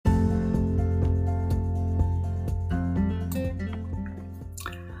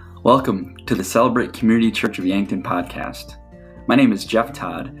Welcome to the Celebrate Community Church of Yankton podcast. My name is Jeff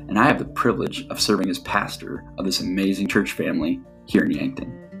Todd, and I have the privilege of serving as pastor of this amazing church family here in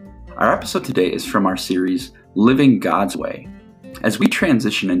Yankton. Our episode today is from our series, Living God's Way. As we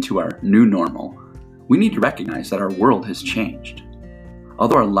transition into our new normal, we need to recognize that our world has changed.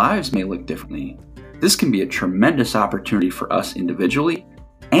 Although our lives may look differently, this can be a tremendous opportunity for us individually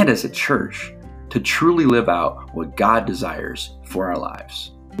and as a church to truly live out what God desires for our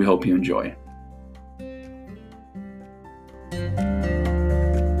lives. We hope you enjoy. If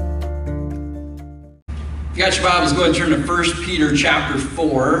you got your Bibles, go ahead and turn to 1 Peter chapter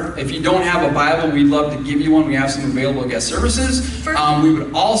 4. If you don't have a Bible, we'd love to give you one. We have some available at guest services. We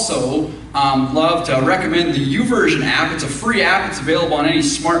would also love to recommend the YouVersion app. It's a free app. It's available on any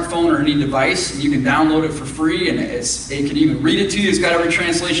smartphone or any device. And you can download it for free, and it can even read it to you. It's got every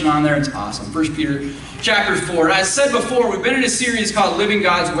translation on there. It's awesome. 1 Peter chapter 4. And as I said before, we've been in a series called Living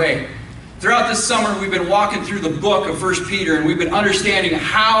God's Way. Throughout this summer, we've been walking through the book of 1 Peter, and we've been understanding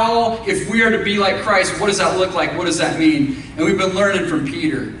how, if we are to be like Christ, what does that look like? What does that mean? And we've been learning from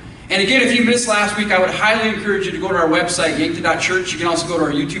Peter. And again, if you missed last week, I would highly encourage you to go to our website, yankton.church. You can also go to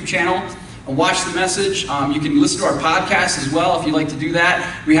our YouTube channel and watch the message. You can listen to our podcast as well if you'd like to do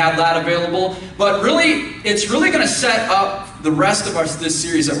that. We have that available. But really, it's really going to set up the rest of this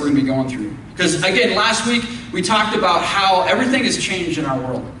series that we're going to be going through. Because again, last week, we talked about how everything has changed in our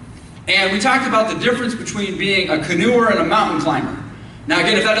world. And we talked about the difference between being a canoeer and a mountain climber. Now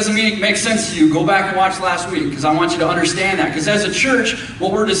again, if that doesn't make sense to you, go back and watch last week, because I want you to understand that. Because as a church,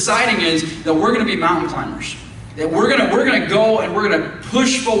 what we're deciding is that we're going to be mountain climbers. That we're going to go and we're going to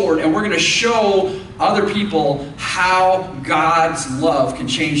push forward and we're going to show other people how God's love can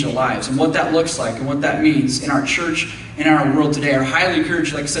change their lives and what that looks like and what that means in our church and in our world today. I highly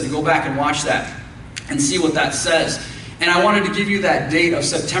encourage you, like I said, to go back and watch that and see what that says. And I wanted to give you that date of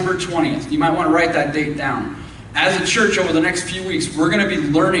September 20th. You might want to write that date down. As a church, over the next few weeks, we're going to be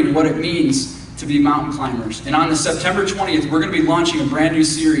learning what it means to be mountain climbers. And on the September 20th, we're going to be launching a brand new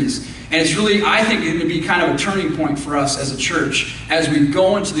series. And it's really, I think, going to be kind of a turning point for us as a church as we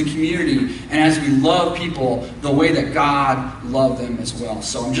go into the community and as we love people the way that God loved them as well.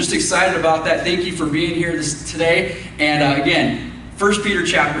 So I'm just excited about that. Thank you for being here today. And again, 1 Peter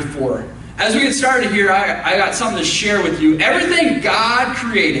chapter 4. As we get started here, I got something to share with you. Everything God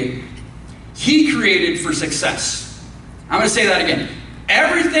created, He created for success. I'm going to say that again.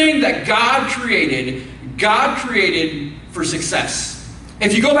 Everything that God created for success.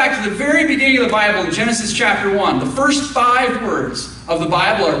 If you go back to the very beginning of the Bible in Genesis chapter 1, the first 5 words of the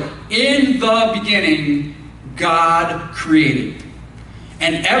Bible are, in the beginning, God created.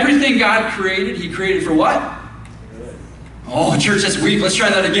 And everything God created, He created for what? Oh, church, that's weak. Let's try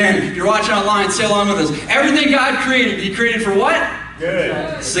that again. If you're watching online, say along with us. Everything God created, He created for what?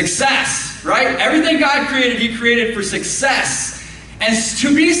 Good. Success, right? Everything God created, He created for success. And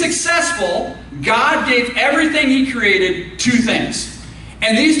to be successful, God gave everything He created 2 things.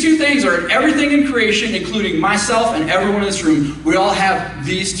 And these 2 things are everything in creation, including myself and everyone in this room. We all have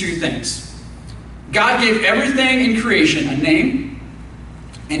these 2 things. God gave everything in creation a name,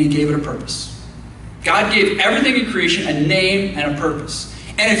 and He gave it a purpose. God gave everything in creation a name and a purpose.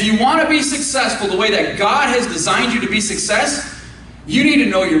 And if you want to be successful the way that God has designed you to be success, you need to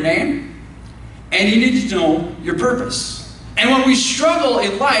know your name and you need to know your purpose. And when we struggle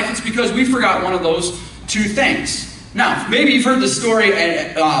in life, it's because we forgot one of those 2 things. Now, maybe you've heard the story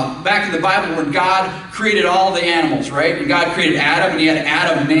back in the Bible where God created all the animals, right? And God created Adam, and He had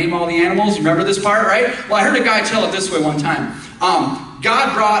Adam name all the animals. You remember this part, right? Well, I heard a guy tell it this way one time.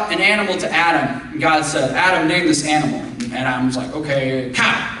 God brought an animal to Adam, and God said, Adam, name this animal. And Adam was like, okay,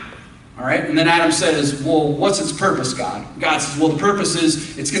 cow. All right? And then Adam says, well, what's its purpose, God? God says, well, the purpose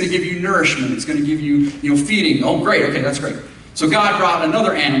is it's going to give you nourishment. It's going to give you, feeding. Oh, great. Okay, that's great. So God brought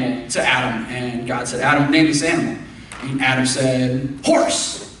another animal to Adam, and God said, Adam, name this animal. And Adam said,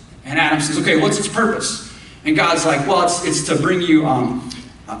 horse. And Adam says, okay, what's its purpose? And God's like, well, it's to bring you...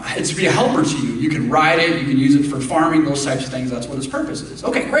 it's to be a helper to you. You can ride it, you can use it for farming, those types of things. That's what its purpose is.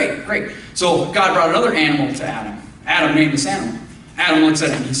 Okay, great. So God brought another animal to Adam. Adam named this animal. Adam looks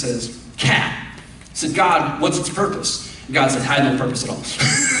at it and he says, cat. He said, God, what's its purpose? And God said, had no purpose at all.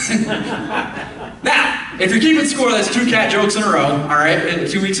 Now, if you're keeping score, that's 2 cat jokes in a row, all right?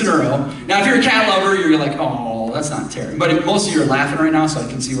 2 weeks in a row. Now, if you're a cat lover, you're like, oh, that's not terrible. But most of you are laughing right now, so I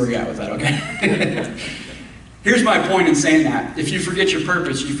can see where you're at with that, okay? Here's my point in saying that. If you forget your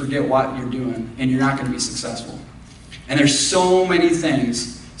purpose, you forget what you're doing, and you're not going to be successful. And there's so many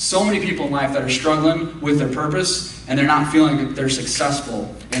things, so many people in life that are struggling with their purpose, and they're not feeling that they're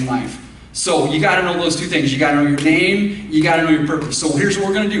successful in life. So you got to know those two things. You got to know your name, you got to know your purpose. So here's what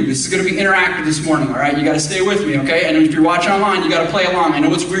we're going to do. This is going to be interactive this morning, all right? You got to stay with me, okay? And if you're watching online, you got to play along. I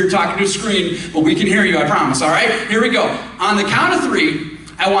know it's weird talking to a screen, but we can hear you, I promise, all right? Here we go. On the count of 3,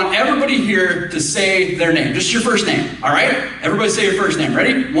 I want everybody here to say their name. Just your first name, all right? Everybody say your first name.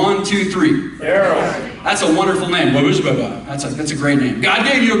 Ready? 1, 2, 3. Daryl. That's a wonderful name. That's a great name. God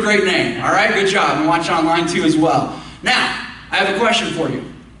gave you a great name, all right? Good job. And watch online too as well. Now, I have a question for you.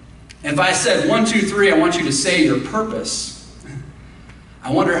 If I said 1, 2, 3, I want you to say your purpose.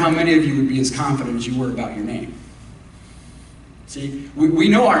 I wonder how many of you would be as confident as you were about your name. See, we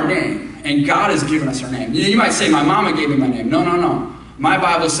know our name, and God has given us our name. You might say, my mama gave me my name. No, no, no. My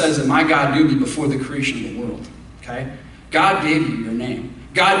Bible says that my God knew me before the creation of the world. Okay? God gave you your name.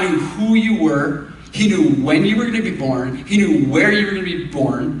 God knew who you were. He knew when you were going to be born. He knew where you were going to be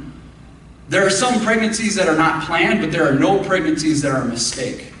born. There are some pregnancies that are not planned, but there are no pregnancies that are a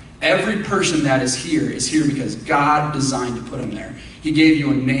mistake. Every person that is here because God designed to put them there. He gave you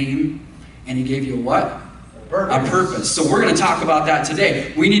a name, and He gave you a what? A purpose. So we're going to talk about that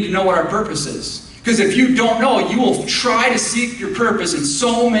today. We need to know what our purpose is. Because if you don't know, you will try to seek your purpose in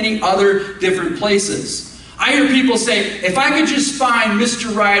so many other different places. I hear people say, if I could just find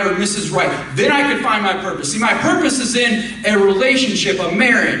Mr. Right or Mrs. Right, then I could find my purpose. See, my purpose is in a relationship, a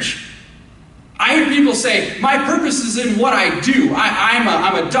marriage. I hear people say, my purpose is in what I do. I'm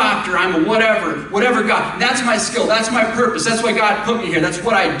a doctor, I'm a whatever God. That's my skill, that's my purpose, that's why God put me here, that's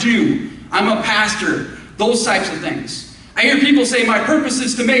what I do. I'm a pastor, those types of things. I hear people say, my purpose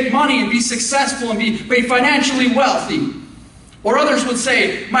is to make money and be successful and be financially wealthy. Or others would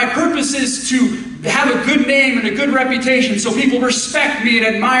say, my purpose is to have a good name and a good reputation so people respect me and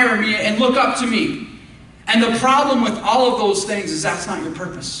admire me and look up to me. And the problem with all of those things is that's not your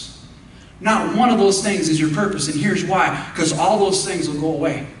purpose. Not one of those things is your purpose, and here's why. Because all those things will go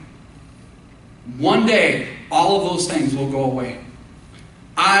away. One day, all of those things will go away.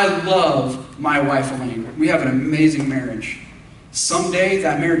 I love my wife, Elaine. We have an amazing marriage. Someday,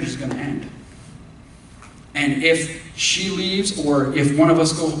 that marriage is going to end. And if she leaves, or if one of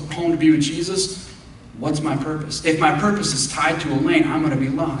us go home to be with Jesus, what's my purpose? If my purpose is tied to Elaine, I'm going to be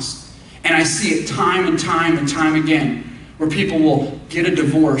lost. And I see it time and time and time again, where people will get a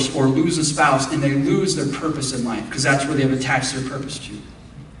divorce or lose a spouse and they lose their purpose in life because that's where they have attached their purpose to.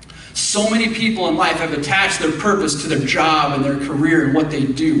 So many people in life have attached their purpose to their job and their career and what they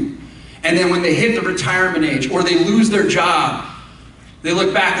do. And then when they hit the retirement age or they lose their job, they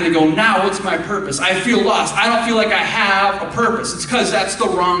look back and they go, now what's my purpose? I feel lost. I don't feel like I have a purpose. It's because that's the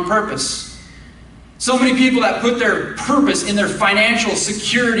wrong purpose. So many people that put their purpose in their financial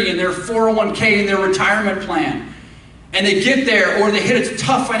security, in their 401k, in their retirement plan. And they get there, or they hit a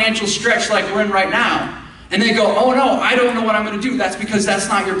tough financial stretch like we're in right now. And they go, oh no, I don't know what I'm going to do. That's because that's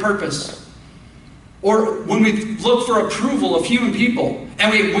not your purpose. Or when we look for approval of human people,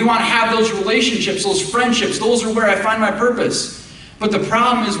 and we want to have those relationships, those friendships, those are where I find my purpose. But the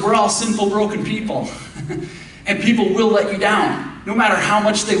problem is we're all sinful, broken people. And people will let you down, no matter how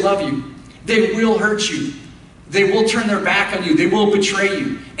much they love you. They will hurt you. They will turn their back on you. They will betray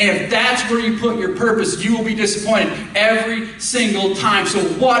you. And if that's where you put your purpose, you will be disappointed every single time. So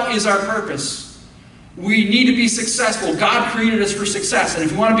what is our purpose? We need to be successful. God created us for success. And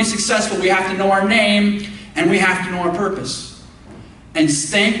if we want to be successful, we have to know our name and we have to know our purpose. And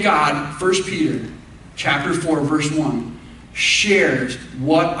thank God, 1 Peter chapter 4, verse 1 shares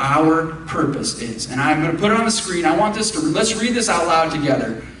what our purpose is. And I'm going to put it on the screen. I want this to, let's read this out loud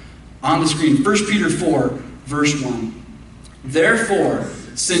together on the screen. 1 Peter 4, verse 1. Therefore,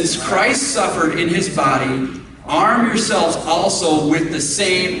 since Christ suffered in his body, arm yourselves also with the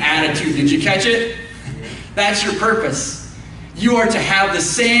same attitude. Did you catch it? That's your purpose. You are to have the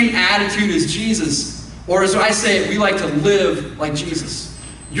same attitude as Jesus. Or as I say, we like to live like Jesus.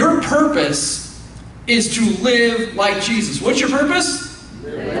 Your purpose is to live like Jesus. What's your purpose?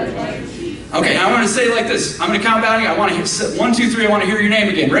 Live like Jesus. Okay, I want to say it like this. I'm going to count down. I want to hit 1, 2, 3. I want to hear your name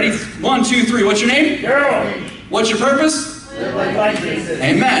again. Ready? 1, 2, 3. What's your name? Daryl. What's your purpose? Live like Jesus.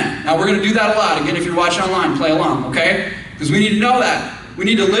 Amen. Now we're going to do that a lot. Again, if you're watching online, play along, okay? Because we need to know that. We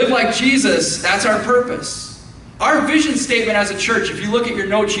need to live like Jesus. That's our purpose. Our vision statement as a church, if you look at your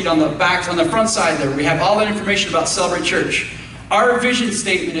note sheet on the back, on the front side there, we have all that information about Celebrate Church. Our vision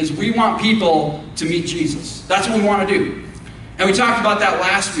statement is we want people to meet Jesus. That's what we want to do. And we talked about that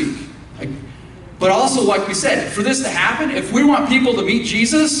last week. But also, like we said, for this to happen, if we want people to meet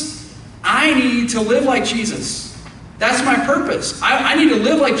Jesus, I need to live like Jesus. That's my purpose. I need to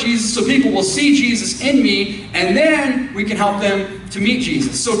live like Jesus so people will see Jesus in me, and then we can help them to meet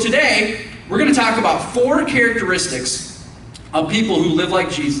Jesus. So today, we're going to talk about 4 characteristics of people who live like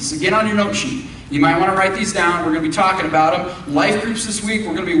Jesus. Again, on your note sheet, you might want to write these down. We're going to be talking about them. Life groups this week,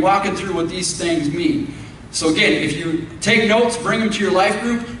 we're going to be walking through what these things mean. So again, if you take notes, bring them to your life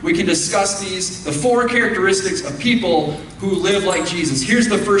group, we can discuss these, the 4 characteristics of people who live like Jesus. Here's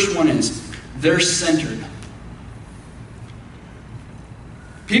the first one is, they're centered.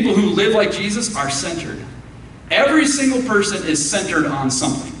 People who live like Jesus are centered. Every single person is centered on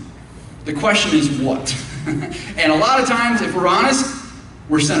something. The question is what? And a lot of times, if we're honest,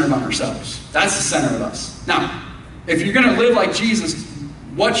 we're centered on ourselves. That's the center of us. Now, if you're going to live like Jesus,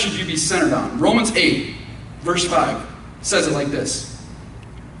 what should you be centered on? Romans 8, verse 5 says it like this.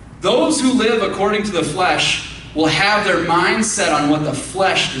 Those who live according to the flesh will have their mind set on what the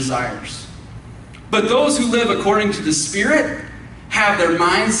flesh desires. But those who live according to the Spirit have their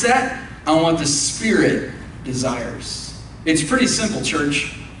mind set on what the Spirit desires. It's pretty simple,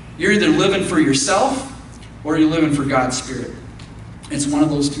 church. You're either living for yourself or you're living for God's Spirit. It's one of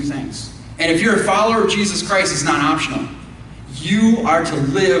those two things. And if you're a follower of Jesus Christ, it's not optional. You are to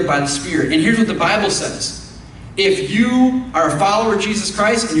live by the Spirit. And here's what the Bible says. If you are a follower of Jesus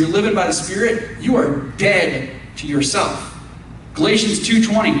Christ and you're living by the Spirit, you are dead to yourself. Galatians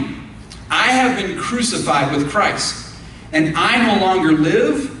 2:20. I have been crucified with Christ, and I no longer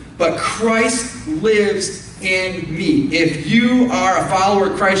live, but Christ lives in me. If you are a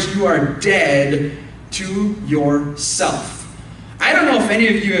follower of Christ, you are dead to yourself. I don't know if any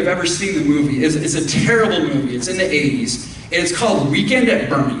of you have ever seen the movie. It's a terrible movie. It's in the 80s. And it's called Weekend at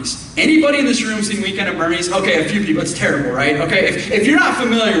Bernie's. Anybody in this room seen Weekend at Bernie's? Okay, a few people. It's terrible, right? Okay, if you're not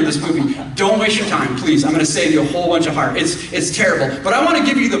familiar with this movie, don't waste your time, please. I'm going to save you a whole bunch of heart. It's terrible. But I want to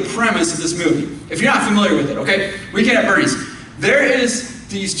give you the premise of this movie, if you're not familiar with it, okay? Weekend at Bernie's. There is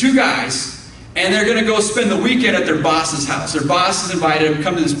these 2 guys, and they're going to go spend the weekend at their boss's house. Their boss has invited them to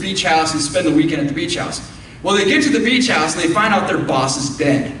come to this beach house and spend the weekend at the beach house. Well, they get to the beach house, and they find out their boss is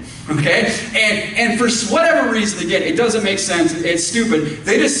dead. Okay? And for whatever reason, again, it doesn't make sense, it's stupid,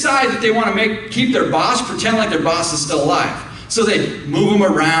 they decide that they want to keep their boss, pretend like their boss is still alive. So they move him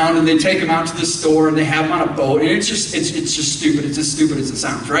around, and they take him out to the store, and they have him on a boat, and it's just stupid. It's as stupid as it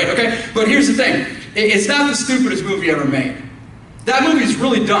sounds, right? Okay? But here's the thing. It's not the stupidest movie ever made. That movie is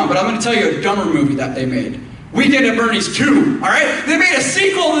really dumb, but I'm going to tell you a dumber movie that they made. Weekend at Bernie's 2, all right? They made a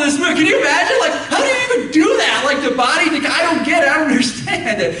sequel to this movie. Can you imagine? Like, how do you even do that? Like, the body, I don't get it. I don't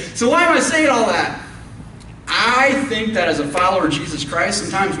understand it. So why am I saying all that? I think that as a follower of Jesus Christ,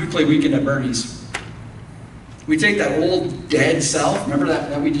 sometimes we play Weekend at Bernie's. We take that old dead self, remember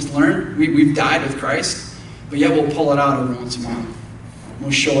that we just learned? We've died with Christ, but yet we'll pull it out every once in a while.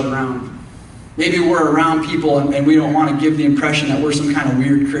 We'll show it around. Maybe we're around people and we don't want to give the impression that we're some kind of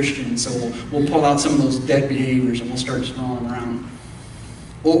weird Christian, so we'll pull out some of those dead behaviors and we'll start throwing them around.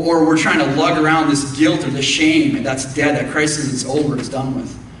 Or we're trying to lug around this guilt or this shame that's dead, that Christ says it's over, it's done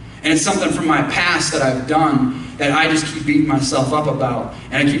with. And it's something from my past that I've done that I just keep beating myself up about,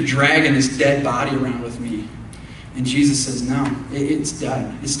 and I keep dragging this dead body around with me. And Jesus says, no, it's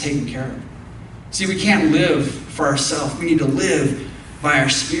dead. It's taken care of. See, we can't live for ourselves. We need to live by our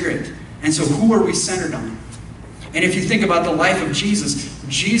Spirit. And so who are we centered on? And if you think about the life of Jesus,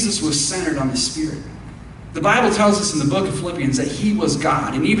 Jesus was centered on the Spirit. The Bible tells us in the book of Philippians that he was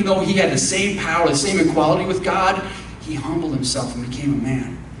God. And even though he had the same power, the same equality with God, he humbled himself and became a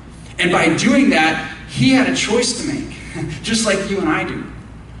man. And by doing that, he had a choice to make, just like you and I do.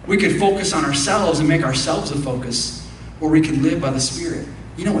 We could focus on ourselves and make ourselves a focus, or we could live by the Spirit.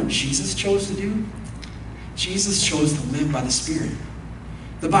 You know what Jesus chose to do? Jesus chose to live by the Spirit.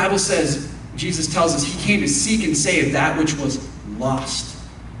 The Bible says, Jesus tells us, he came to seek and save that which was lost.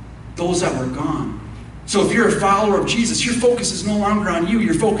 Those that were gone. So if you're a follower of Jesus, your focus is no longer on you.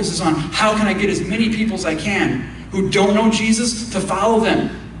 Your focus is on how can I get as many people as I can who don't know Jesus to follow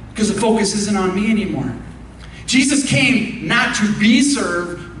them. Because the focus isn't on me anymore. Jesus came not to be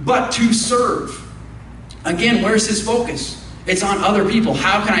served, but to serve. Again, where's his focus? It's on other people.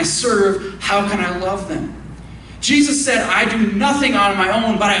 How can I serve? How can I love them? Jesus said, I do nothing on my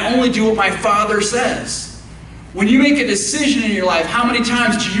own, but I only do what my Father says. When you make a decision in your life, how many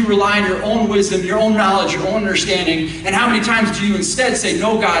times do you rely on your own wisdom, your own knowledge, your own understanding? And how many times do you instead say,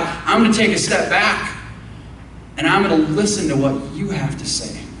 no, God, I'm going to take a step back. And I'm going to listen to what you have to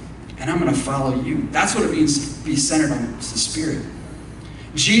say. And I'm going to follow you. That's what it means to be centered on the Spirit.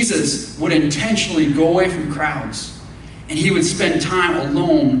 Jesus would intentionally go away from crowds. And he would spend time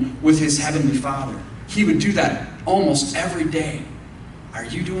alone with his heavenly Father. He would do that almost every day. Are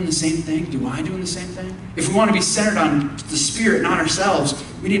you doing the same thing? Do I doing the same thing? If we want to be centered on the Spirit, not ourselves,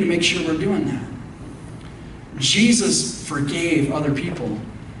 we need to make sure we're doing that. Jesus forgave other people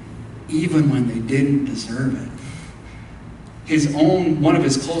even when they didn't deserve it. one of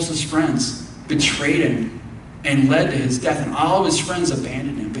his closest friends betrayed him and led to his death, and all of his friends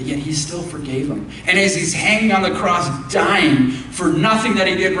abandoned him, but yet he still forgave him. And as he's hanging on the cross, dying for nothing that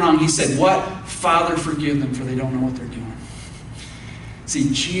he did wrong, he said, "What? Father, forgive them, for they don't know what they're doing." See,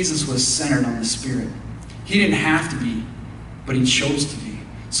 Jesus was centered on the Spirit. He didn't have to be, but he chose to be.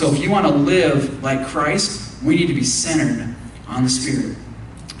 So if you want to live like Christ, we need to be centered on the Spirit.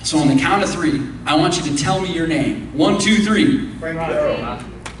 So on the count of 3, I want you to tell me your name. 1, 2, 3.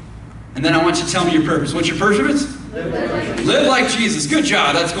 And then I want you to tell me your purpose. What's your purpose? Live like Jesus. Good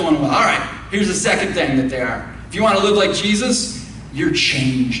job. That's going well. All right. Here's the second thing that they are. If you want to live like Jesus, you're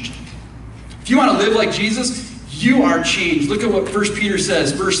changed. If you want to live like Jesus, you are changed. Look at what 1 Peter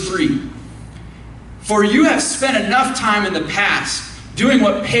says, verse 3. "For you have spent enough time in the past doing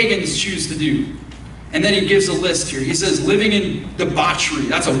what pagans choose to do." And then he gives a list here. He says, living in debauchery.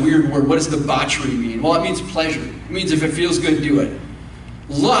 That's a weird word. What does debauchery mean? Well, it means pleasure. It means if it feels good, do it.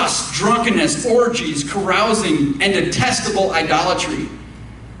 Lust, drunkenness, orgies, carousing, and detestable idolatry.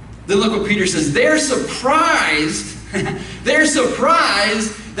 Then look what Peter says. They're surprised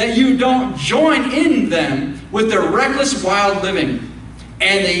that you don't join in them with their reckless, wild living,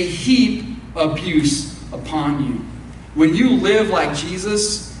 and they heap abuse upon you. When you live like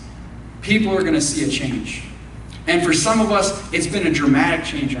Jesus, people are going to see a change. And for some of us, it's been a dramatic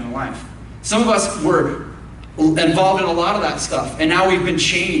change in our life. Some of us were involved in a lot of that stuff, and now we've been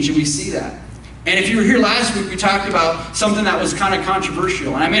changed, and we see that. And if you were here last week, we talked about something that was kind of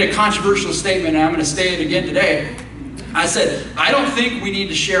controversial, and I made a controversial statement, and I'm going to say it again today. I said, I don't think we need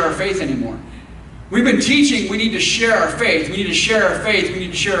to share our faith anymore. We've been teaching we need to share our faith. We need to share our faith. We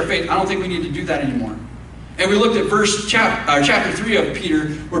need to share our faith. I don't think we need to do that anymore. And we looked at chapter 3 of Peter,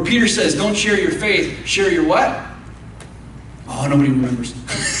 where Peter says, don't share your faith, share your what? Oh, nobody remembers.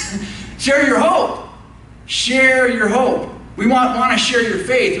 Share your hope. Share your hope. We want to share your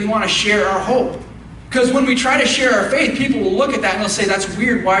faith. We want to share our hope. Because when we try to share our faith, people will look at that and they'll say, that's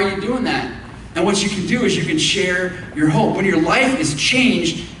weird. Why are you doing that? And what you can do is you can share your hope. When your life is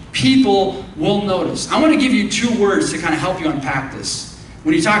changed, people will notice. I want to give you 2 words to kind of help you unpack this.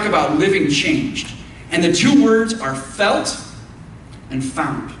 When you talk about living changed. And the 2 words are felt and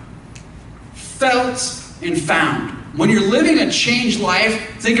found. Felt and found. When you're living a changed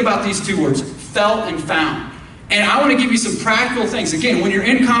life, think about these 2 words, felt and found. And I want to give you some practical things. Again, when you're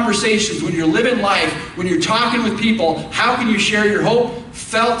in conversations, when you're living life, when you're talking with people, how can you share your hope?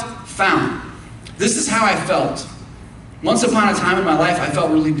 Felt, found. This is how I felt. Once upon a time in my life, I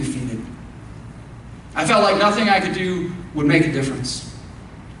felt really defeated. I felt like nothing I could do would make a difference.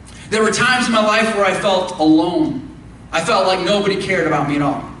 There were times in my life where I felt alone. I felt like nobody cared about me at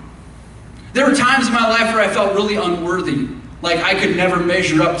all. There were times in my life where I felt really unworthy, like I could never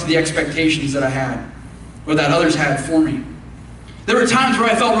measure up to the expectations that I had, or that others had for me. There were times where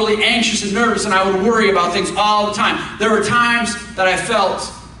I felt really anxious and nervous, and I would worry about things all the time. There were times that I felt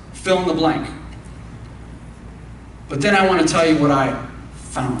fill in the blank. But then I want to tell you what I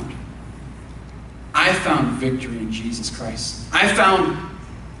found. I found victory in Jesus Christ. I found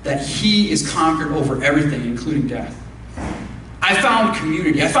that He is conquered over everything, including death. I found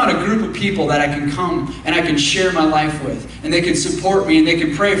community. I found a group of people that I can come and I can share my life with. And they can support me and they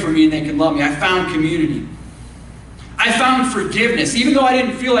can pray for me and they can love me. I found community. I found forgiveness. Even though I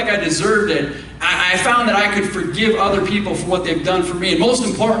didn't feel like I deserved it, I found that I could forgive other people for what they've done for me. And most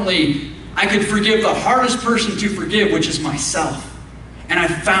importantly, I could forgive the hardest person to forgive, which is myself. And I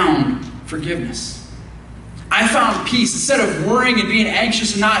found forgiveness. I found peace. Instead of worrying and being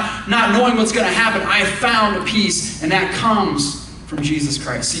anxious and not knowing what's going to happen, I found a peace, and that comes from Jesus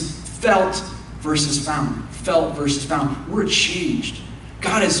Christ. See, felt versus found. Felt versus found. We're changed.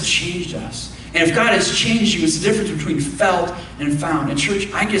 God has changed us. And if God has changed you, it's the difference between felt and found. And church,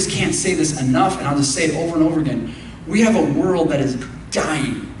 I just can't say this enough, and I'll just say it over and over again. We have a world that is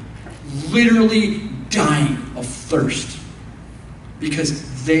dying, literally dying of thirst,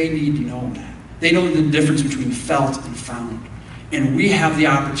 because they need to know that. They know the difference between felt and found. And we have the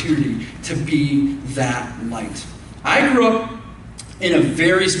opportunity to be that light. I grew up in a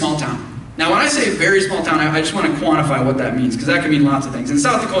very small town. Now, when I say very small town, I just want to quantify what that means, because that can mean lots of things. In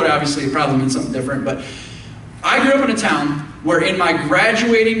South Dakota, obviously, it probably means something different. But I grew up in a town where in my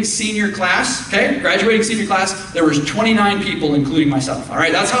graduating senior class, there was 29 people, including myself. All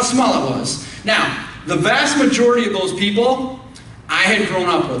right, that's how small it was. Now, the vast majority of those people I had grown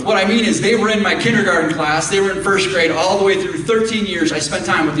up with. What I mean is they were in my kindergarten class, they were in first grade, all the way through 13 years I spent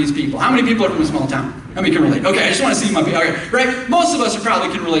time with these people. How many people are from a small town? How many can relate? Okay, I just want to see my people. Okay, right? Most of us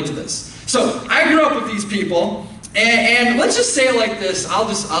probably can relate to this. So I grew up with these people, And let's just say it like this.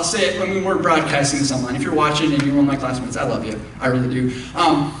 I'll say it. I mean, we're broadcasting this online. If you're watching and you're one of my classmates, I love you. I really do.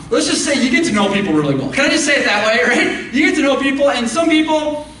 Let's just say you get to know people really well. Can I just say it that way, right? You get to know people, and some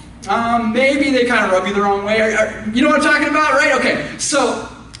people, maybe they kind of rub you the wrong way. You know what I'm talking about, right? Okay. So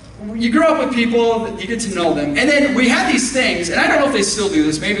you grow up with people, you get to know them. And then we have these things, and I don't know if they still do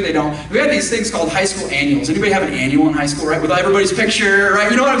this, maybe they don't. We have these things called high school annuals. Anybody have an annual in high school, right? With everybody's picture, right?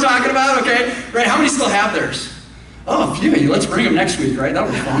 You know what I'm talking about, okay? Right? How many still have theirs? Oh, a few of you. Let's bring them next week, right?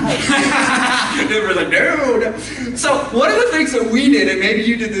 That'll be fun. They were like, no. So one of the things that we did, and maybe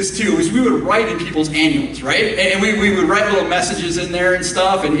you did this too, is we would write in people's annuals, right? And we would write little messages in there and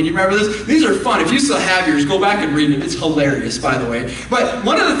stuff. And you remember this? These are fun. If you still have yours, go back and read it. It's hilarious, by the way. But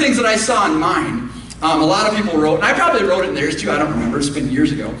one of the things that I saw in mine, a lot of people wrote, and I probably wrote it in theirs too. I don't remember. It's been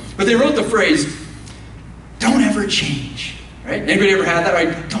years ago. But they wrote the phrase, "Don't ever change." Right? Anybody ever had that?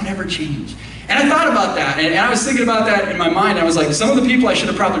 Right? Don't ever change. And I thought about that, and I was thinking about that in my mind. I was like, some of the people I should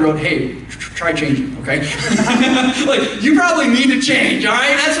have probably wrote, hey, try changing, okay? Like, you probably need to change, all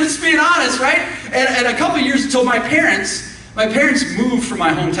right? That's what's being honest, right? And a couple of years until my parents moved from my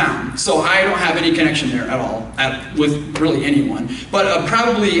hometown, so I don't have any connection there at all with really anyone. But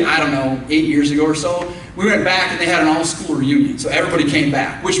probably, I don't know, 8 years ago or so, we went back and they had an all-school reunion, so everybody came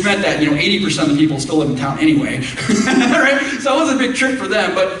back, which meant that 80% of the people still live in town anyway, right? So it was a big trip for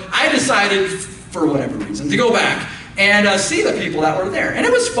them, but I decided, for whatever reason, to go back and see the people that were there, and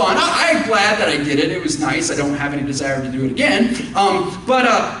it was fun. I'm glad that I did it. It was nice. I don't have any desire to do it again, but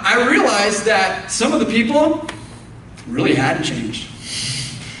I realized that some of the people really hadn't changed.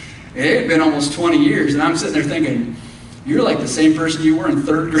 It had been almost 20 years, and I'm sitting there thinking, you're like the same person you were in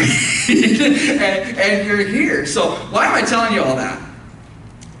 3rd grade, and you're here. So why am I telling you all that?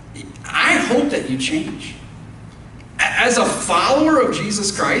 I hope that you change. As a follower of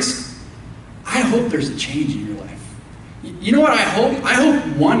Jesus Christ, I hope there's a change in your life. You know what I hope? I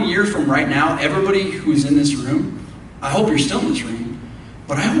hope 1 year from right now, everybody who's in this room, I hope you're still in this room,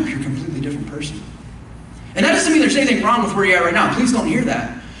 but I hope you're a completely different person. And that doesn't mean there's anything wrong with where you're at right now. Please don't hear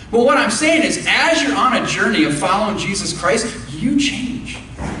that. But what I'm saying is, as you're on a journey of following Jesus Christ, you change.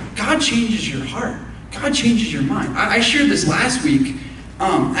 God changes your heart. God changes your mind. I shared this last week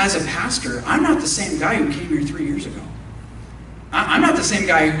as a pastor. I'm not the same guy who came here 3 years ago. I'm not the same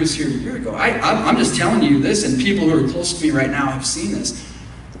guy who was here a year ago. I'm just telling you this, and people who are close to me right now have seen this.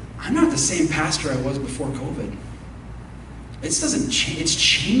 I'm not the same pastor I was before COVID. It doesn't change. It's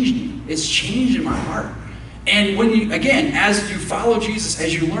changed me. It's changed in my heart. And when you, again, as you follow Jesus,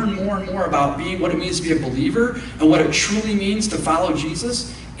 as you learn more and more about being what it means to be a believer and what it truly means to follow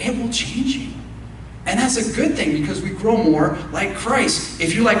Jesus, it will change you. And that's a good thing because we grow more like Christ.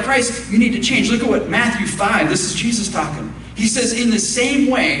 If you're like Christ, you need to change. Look at what Matthew 5, this is Jesus talking. He says, in the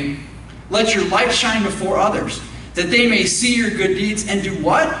same way, let your light shine before others, that they may see your good deeds and do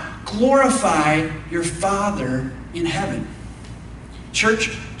what? Glorify your Father in heaven.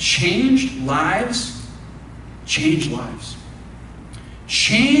 Church, changed lives change lives.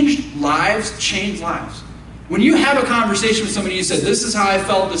 Changed lives change lives. When you have a conversation with somebody, you said, this is how I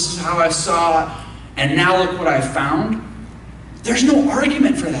felt, this is how I saw it, and now look what I found. There's no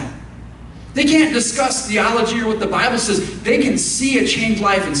argument for that. They can't discuss theology or what the Bible says. They can see a changed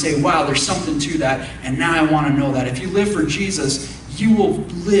life and say, wow, there's something to that, and now I want to know that. If you live for Jesus, you will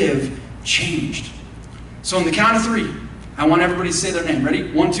live changed. So on the count of 3, I want everybody to say their name.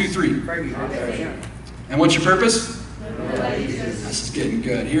 Ready? 1, 2, 3. And what's your purpose? This is getting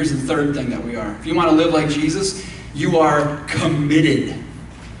good. Here's the third thing that we are. If you want to live like Jesus, you are committed.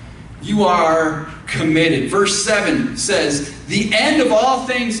 You are committed. Verse 7 says, the end of all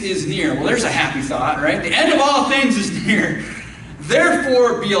things is near. Well, there's a happy thought, right? The end of all things is near.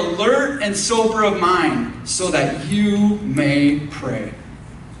 Therefore, be alert and sober of mind, so that you may pray.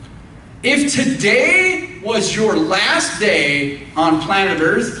 If today was your last day on planet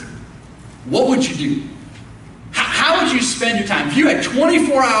Earth, what would you do? How would you spend your time? If you had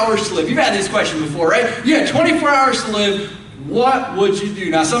 24 hours to live, you've had this question before, right? You had 24 hours to live, what would you do?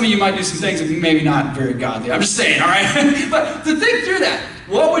 Now, some of you might do some things that maybe not very godly. I'm just saying, all right? But to think through that,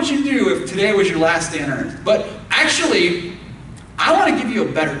 what would you do if today was your last day on earth? But actually, I want to give you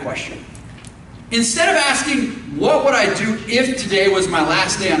a better question. Instead of asking, what would I do if today was my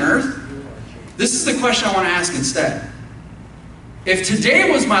last day on earth? This is the question I want to ask instead. If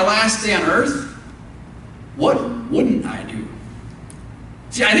today was my last day on earth, what wouldn't I do?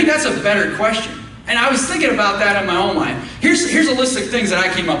 See, I think that's a better question. And I was thinking about that in my own life. Here's a list of things that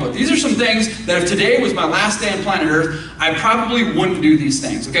I came up with. These are some things that if today was my last day on planet Earth, I probably wouldn't do these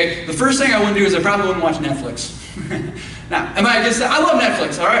things, okay? The first thing I wouldn't do is I probably wouldn't watch Netflix. Now, am I against that? I love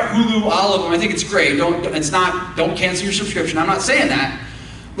Netflix, all right? Hulu, all of them. I think it's great. Don't cancel your subscription. I'm not saying that.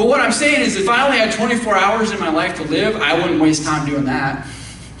 But what I'm saying is if I only had 24 hours in my life to live, I wouldn't waste time doing that.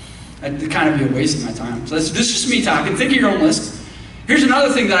 It'd kind of be a waste of my time. So this is just me talking. Think of your own list. Here's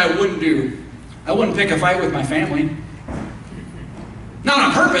another thing that I wouldn't do. I wouldn't pick a fight with my family. Not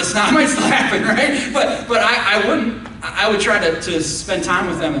on purpose. Now, it might still happen, right? But I wouldn't. I would try to spend time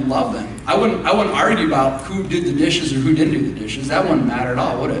with them and love them. I wouldn't argue about who did the dishes or who didn't do the dishes. That wouldn't matter at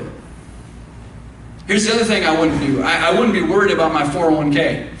all, would it? Here's the other thing I wouldn't do. I wouldn't be worried about my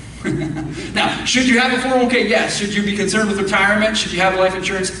 401k. Now, should you have a 401k? Yes. Should you be concerned with retirement? Should you have life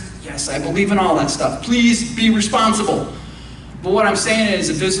insurance? Yes, I believe in all that stuff. Please be responsible. But what I'm saying is,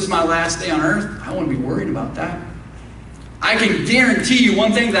 if this was my last day on earth, I wouldn't be worried about that. I can guarantee you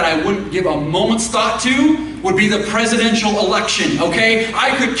one thing that I wouldn't give a moment's thought to would be the presidential election, okay?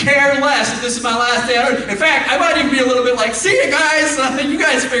 I could care less if this is my last day on earth. In fact, I might even be a little bit like, see you guys, you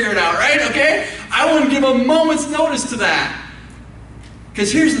guys figure it out, right, okay? I wouldn't give a moment's notice to that.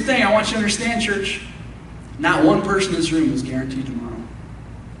 Because here's the thing I want you to understand, church. Not one person in this room is guaranteed tomorrow.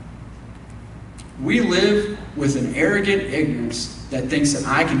 We live with an arrogant ignorance that thinks that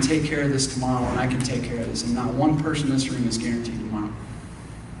I can take care of this tomorrow and I can take care of this. And not one person in this room is guaranteed tomorrow.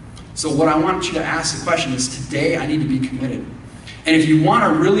 So what I want you to ask the question is, today I need to be committed. And if you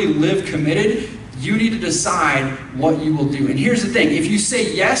want to really live committed, you need to decide what you will do. And here's the thing. If you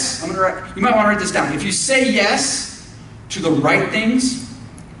say yes, you might want to write this down. If you say yes to the right things,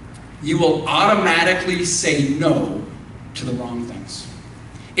 you will automatically say no to the wrong things.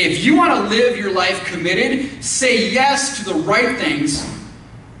 If you want to live your life committed, say yes to the right things,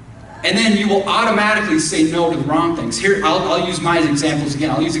 and then you will automatically say no to the wrong things. Here, I'll use my examples again.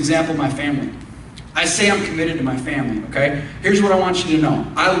 I'll use the example of my family. I say I'm committed to my family, okay? Here's what I want you to know.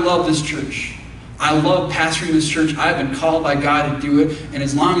 I love this church. I love pastoring this church. I've been called by God to do it, and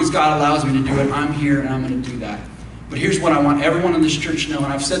as long as God allows me to do it, I'm here and I'm going to do that. But here's what I want everyone in this church to know,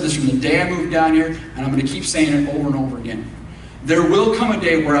 and I've said this from the day I moved down here, and I'm going to keep saying it over and over again. There will come a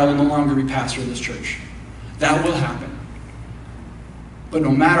day where I will no longer be pastor of this church. That will happen. But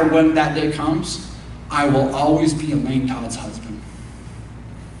no matter when that day comes, I will always be Elaine Todd's husband.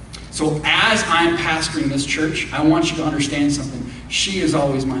 So as I'm pastoring this church, I want you to understand something. She is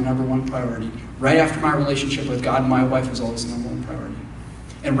always my number one priority. Right after my relationship with God, my wife is always the number one priority.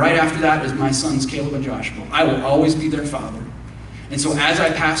 And right after that is my sons, Caleb and Joshua. I will always be their father. And so as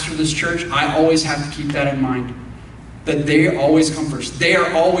I pastor this church, I always have to keep that in mind. That they always come first. They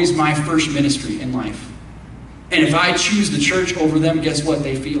are always my first ministry in life. And if I choose the church over them, guess what?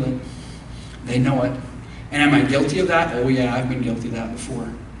 They feel it. They know it. And am I guilty of that? Oh yeah, I've been guilty of that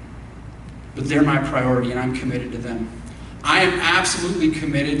before. But they're my priority and I'm committed to them. I am absolutely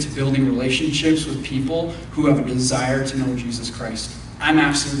committed to building relationships with people who have a desire to know Jesus Christ. I'm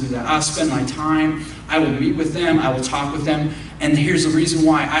absolutely that. I'll spend my time. I will meet with them. I will talk with them. And here's the reason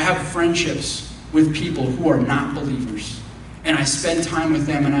why. I have friendships with people who are not believers. And I spend time with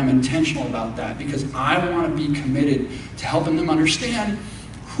them and I'm intentional about that because I want to be committed to helping them understand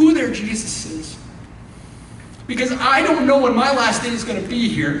who their Jesus is. Because I don't know when my last day is going to be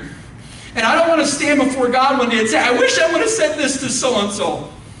here. And I don't want to stand before God one day and say, I wish I would have said this to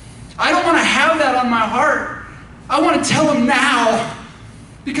so-and-so. I don't want to have that on my heart. I want to tell him now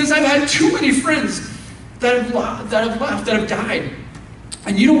because I've had too many friends that have left, that have died.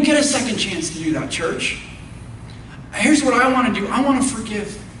 And you don't get a second chance to do that, church. Here's what I want to do. I want to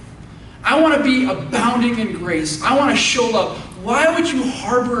forgive. I want to be abounding in grace. I want to show love. Why would you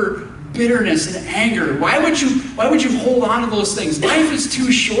harbor bitterness and anger? Why would you hold on to those things? Life is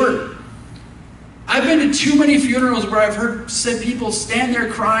too short. I've been to too many funerals where I've heard people stand there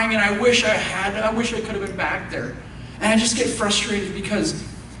crying and I wish I could have been back there. And I just get frustrated because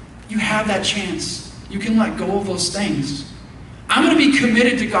you have that chance. You can let go of those things. I'm going to be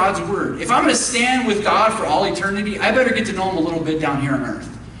committed to God's word. If I'm going to stand with God for all eternity, I better get to know him a little bit down here on earth.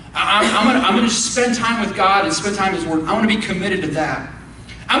 I'm going to spend time with God and spend time in his word. I want to be committed to that.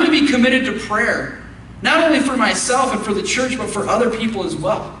 I'm going to be committed to prayer. Not only for myself and for the church, but for other people as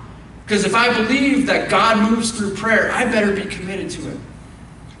well. Because if I believe that God moves through prayer, I better be committed to it.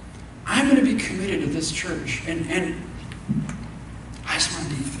 I'm going to be committed to this church. And I just want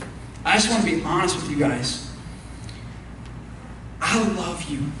to be honest with you guys. I love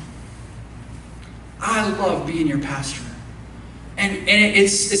you. I love being your pastor. And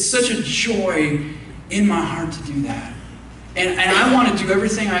it's such a joy in my heart to do that. And I want to do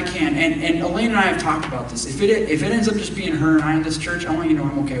everything I can. And Elaine and I have talked about this. If it ends up just being her and I in this church, I want you to know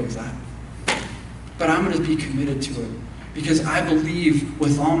I'm okay with that. But I'm going to be committed to it. Because I believe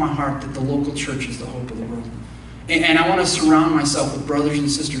with all my heart that the local church is the hope of the world. And I want to surround myself with brothers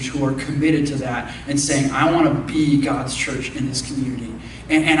and sisters who are committed to that and saying, I want to be God's church in this community.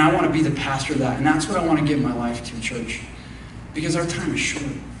 And I want to be the pastor of that. And that's what I want to give my life to, church. Because our time is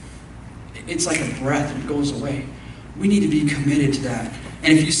short. It's like a breath and it goes away. We need to be committed to that.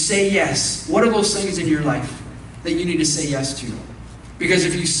 And if you say yes, what are those things in your life that you need to say yes to? Because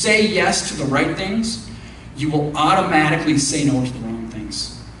if you say yes to the right things, you will automatically say no to the wrong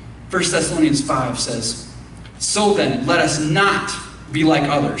things. 1 Thessalonians 5 says, so then, let us not be like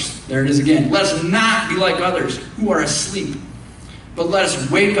others. There it is again. Let us not be like others who are asleep, but let us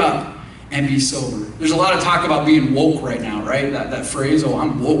wake up and be sober. There's a lot of talk about being woke right now, right? That phrase, oh,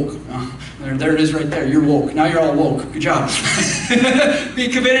 I'm woke. There it is right there. You're woke. Now you're all woke. Good job. Be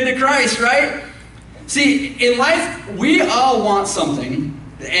committed to Christ, right? See, in life, we all want something,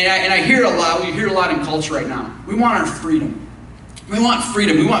 and I hear it a lot. We hear it a lot in culture right now. We want our freedom. We want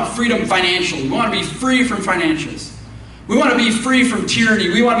freedom. We want freedom financially. We want to be free from financials. We want to be free from tyranny.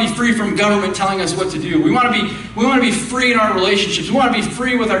 We want to be free from government telling us what to do. We want to be free in our relationships. We want to be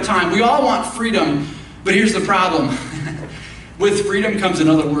free with our time. We all want freedom, but here's the problem. With freedom comes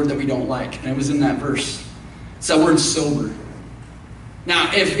another word that we don't like, and it was in that verse. It's that word sober.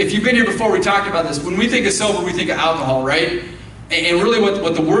 Now, if you've been here before, we talked about this. When we think of sober, we think of alcohol, right? And really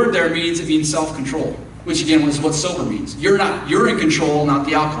what the word there means, it means self-control. Which again was what sober means. You're in control, not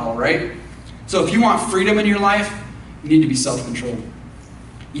the alcohol, right? So if you want freedom in your life, you need to be self-controlled.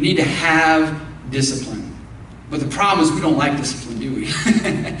 You need to have discipline. But the problem is we don't like discipline, do we?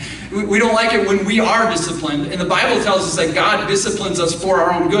 We don't like it when we are disciplined. And the Bible tells us that God disciplines us for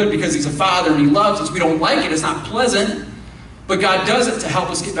our own good because He's a Father and He loves us. We don't like it. It's not pleasant. But God does it to help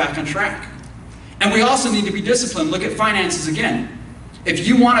us get back on track. And we also need to be disciplined. Look at finances again. If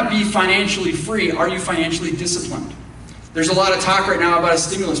you want to be financially free, are you financially disciplined? There's a lot of talk right now about a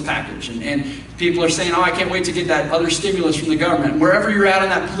stimulus package. And people are saying, oh, I can't wait to get that other stimulus from the government. Wherever you're at on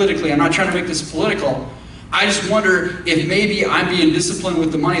that politically, I'm not trying to make this political. I just wonder if maybe I'm being disciplined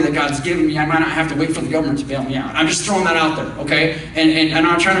with the money that God's given me. I might not have to wait for the government to bail me out. I'm just throwing that out there, okay? And I'm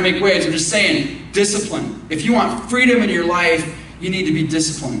not trying to make waves. I'm just saying, discipline. If you want freedom in your life, you need to be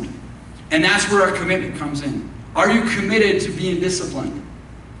disciplined. And that's where our commitment comes in. Are you committed to being disciplined?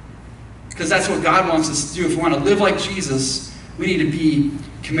 Because that's what God wants us to do. If we want to live like Jesus, we need to be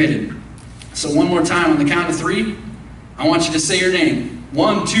committed. So one more time on the count of 3, I want you to say your name.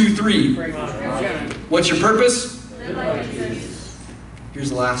 1, 2, 3. What's your purpose? Here's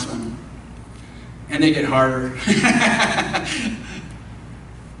the last one. And they get harder.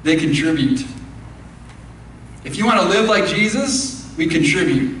 They contribute. If you want to live like Jesus, we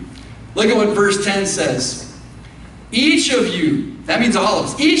contribute. Look at what verse 10 says. Each of you, that means all of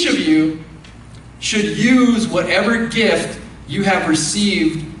us, each of you should use whatever gift you have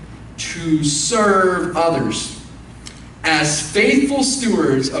received to serve others as faithful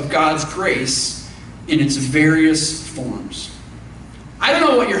stewards of God's grace in its various forms. I don't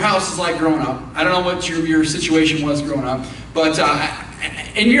know what your house is like growing up. I don't know what your situation was growing up. But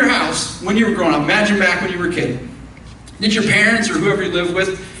in your house, when you were growing up, imagine back when you were a kid, did your parents or whoever you lived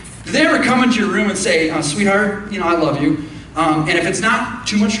with, did they ever come into your room and say, sweetheart, I love you. And if it's not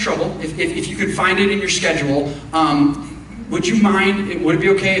too much trouble, if you could find it in your schedule, would you mind, would it be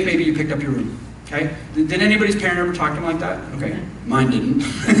okay if maybe you picked up your room? Okay? Did anybody's parent ever talk to them like that? Okay. Mine didn't.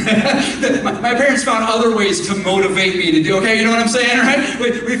 My parents found other ways to motivate me to do, okay, you know what I'm saying, right?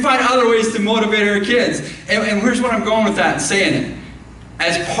 We find other ways to motivate our kids. And here's what I'm going with that, saying it.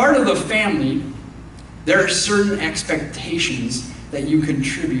 As part of the family, there are certain expectations that you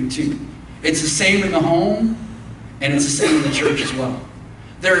contribute to. It's the same in the home, and it's the same in the church as well.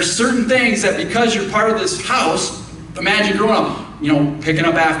 There are certain things that because you're part of this house, imagine growing up, picking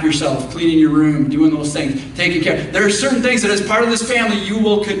up after yourself, cleaning your room, doing those things, taking care. There are certain things that as part of this family you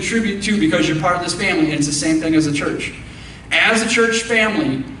will contribute to because you're part of this family, and it's the same thing as a church. As a church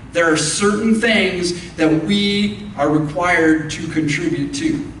family, there are certain things that we are required to contribute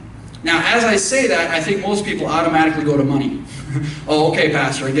to. Now, as I say that, I think most people automatically go to money. Oh, okay,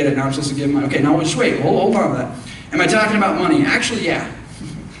 Pastor, I get it. Now I'm supposed to give money. Okay, now just wait. Hold on to that. Am I talking about money? Actually, yeah.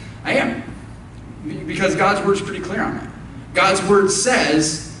 I am. Because God's word's pretty clear on that. God's word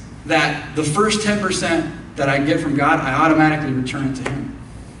says that the first 10% that I get from God, I automatically return it to Him.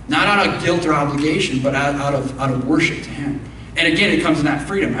 Not out of guilt or obligation, but out of worship to Him. And again, it comes in that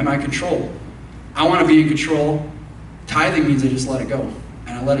freedom. Am I in control? I want to be in control. Tithing means I just let it go.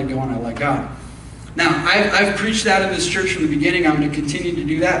 And I let it go and I let God. Now, I've preached that in this church from the beginning. I'm going to continue to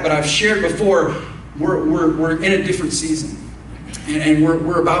do that. But I've shared before, we're in a different season. And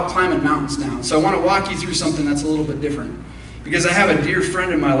we're about climbing mountains now. So I want to walk you through something that's a little bit different. Because I have a dear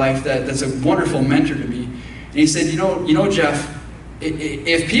friend in my life that's a wonderful mentor to me. And he said, you know, Jeff,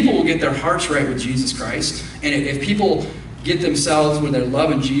 if people will get their hearts right with Jesus Christ, and if people get themselves where they're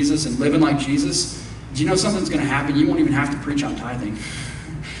loving Jesus and living like Jesus, do you know something's going to happen? You won't even have to preach on tithing.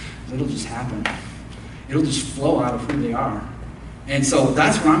 It'll just happen. It'll just flow out of who they are. And so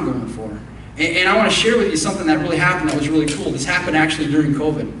that's what I'm going for. And I want to share with you something that really happened that was really cool. This happened actually during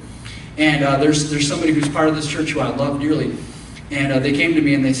COVID. And there's somebody who's part of this church who I love dearly. And they came to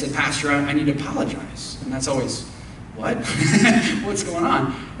me and they said, Pastor, I need to apologize. And that's always, what? What's going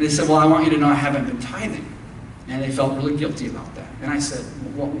on? And they said, well, I want you to know I haven't been tithing. And they felt really guilty about that. And I said,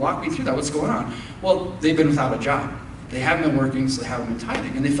 well, walk me through that. What's going on? Well, they've been without a job. They haven't been working, so they haven't been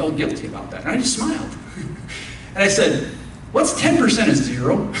tithing. And they felt guilty about that. And I just smiled. And I said, what's 10% of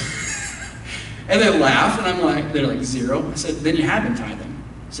 0? And they laugh, and they're like, 0. I said, then you have been tithing.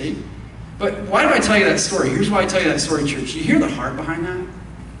 See? But why do I tell you that story? Here's why I tell you that story, church. You hear the heart behind that?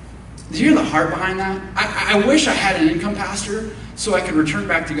 Do you hear the heart behind that? I wish I had an income pastor so I could return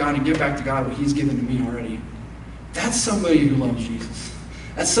back to God and give back to God what He's given to me already. That's somebody who loves Jesus.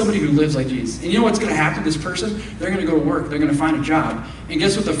 That's somebody who lives like Jesus. And you know what's going to happen to this person? They're going to go to work. They're going to find a job. And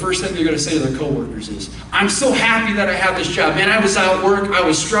guess what the first thing they're going to say to their coworkers is, I'm so happy that I have this job. Man, I was out of work. I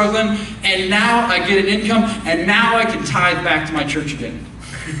was struggling. And now I get an income. And now I can tithe back to my church again.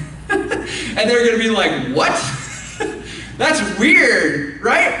 And they're going to be like, what? That's weird,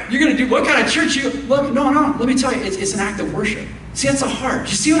 right? You're going to do what kind of church you... No, let me tell you. It's an act of worship. See, that's a heart.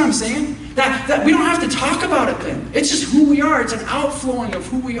 You see what I'm saying? That we don't have to talk about it then. It's just who we are. It's an outflowing of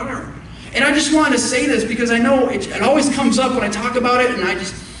who we are. And I just wanted to say this because I know it always comes up when I talk about it, and I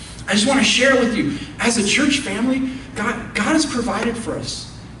just want to share with you. As a church family, God has provided for us.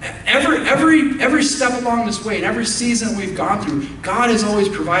 Every step along this way, and every season we've gone through, God has always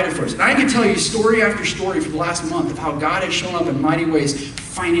provided for us. And I can tell you story after story for the last month of how God has shown up in mighty ways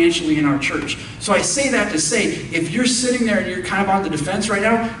financially in our church. So I say that to say, if you're sitting there and you're kind of on the defense right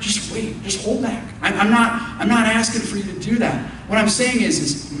now, just wait, just hold back. I'm not asking for you to do that. What I'm saying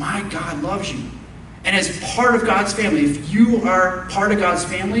is my God loves you. And as part of God's family, if you are part of God's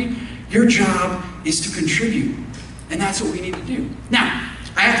family, your job is to contribute. And that's what we need to do. Now,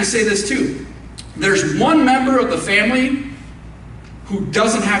 I have to say this too. There's one member of the family who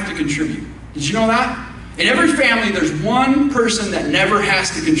doesn't have to contribute. Did you know that? In every family, there's one person that never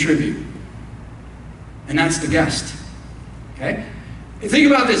has to contribute. And that's the guest. Okay? Think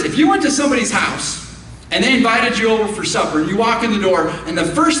about this. If you went to somebody's house and they invited you over for supper, and you walk in the door, and the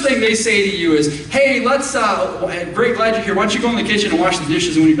first thing they say to you is, hey, great, glad you're here. Why don't you go in the kitchen and wash the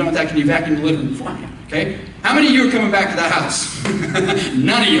dishes, and when you're done with that, can you vacuum the living room for me? Okay? How many of you are coming back to that house?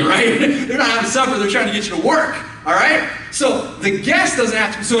 None of you, right? They're not having supper, they're trying to get you to work. All right? So the guest doesn't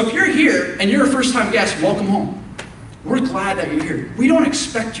have to. So if you're here and you're a first-time guest, welcome home. We're glad that you're here. We don't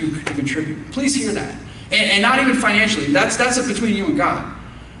expect you to contribute. Please hear that. And not even financially. That's it between you and God.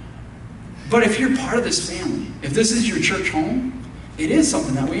 But if you're part of this family, if this is your church home, it is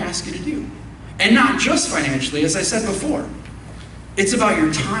something that we ask you to do. And not just financially, as I said before. It's about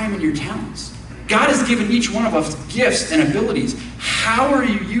your time and your talents. God has given each one of us gifts and abilities. How are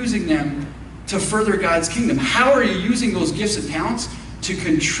you using them to further God's kingdom? How are you using those gifts and talents to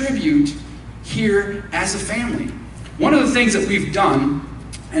contribute here as a family? One of the things that we've done,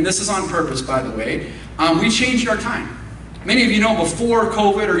 and this is on purpose, by the way, we changed our time. Many of you know before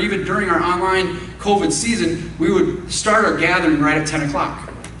COVID or even during our online COVID season, we would start our gathering right at 10 o'clock.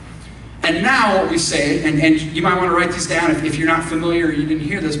 And now what we say, and you might want to write these down if you're not familiar or you didn't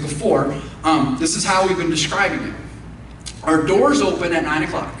hear this before, this is how we've been describing it. Our doors open at 9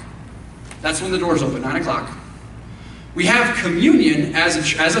 o'clock. That's when the doors open, 9 o'clock. We have communion as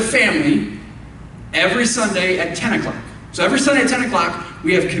a family every Sunday at 10 o'clock. So every Sunday at 10 o'clock,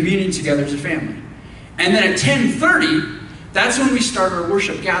 we have communion together as a family. And then at 10:30, that's when we start our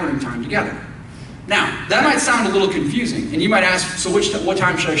worship gathering time together. Now, that might sound a little confusing, and you might ask, so what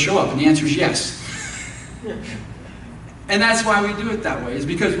time should I show up? And the answer is yes. And that's why we do it that way, is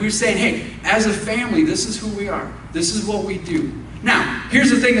because we're saying, hey, as a family, this is who we are. This is what we do. Now, here's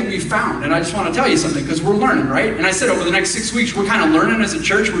the thing that we found, and I just want to tell you something, because we're learning, right? And I said over the next 6 weeks, we're kind of learning as a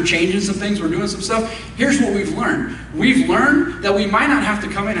church. We're changing some things. We're doing some stuff. Here's what we've learned. We've learned that we might not have to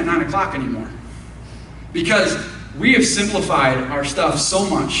come in at 9 o'clock anymore, because we have simplified our stuff so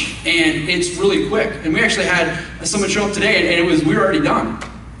much, and it's really quick. And we actually had someone show up today, and we were already done.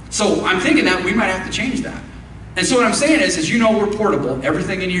 So I'm thinking that we might have to change that. And so what I'm saying is, you know, we're portable.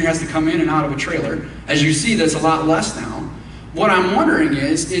 Everything in here has to come in and out of a trailer. As you see, that's a lot less now. What I'm wondering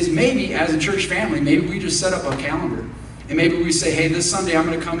is maybe as a church family, maybe we just set up a calendar. And maybe we say, hey, this Sunday I'm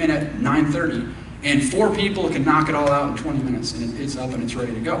going to come in at 9:30, and 4 people can knock it all out in 20 minutes, and it's up and it's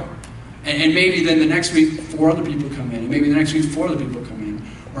ready to go. And maybe then the next week 4 other people come in, and maybe the next week 4 other people come in.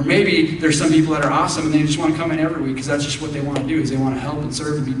 Or maybe there's some people that are awesome and they just want to come in every week because that's just what they want to do, is they want to help and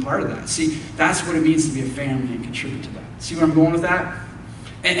serve and be part of that. See, that's what it means to be a family and contribute to that. See where I'm going with that?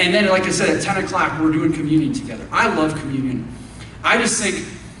 And then, like I said, at 10 o'clock, we're doing communion together. I love communion. I just think,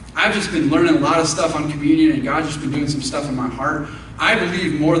 I've just been learning a lot of stuff on communion, and God's just been doing some stuff in my heart. I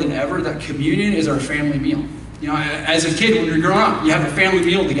believe more than ever that communion is our family meal. You know, as a kid, when you're growing up, you have a family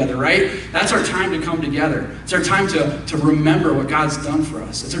meal together, right? That's our time to come together. It's our time to remember what God's done for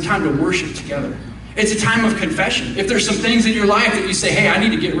us. It's our time to worship together. It's a time of confession. If there's some things in your life that you say, hey, I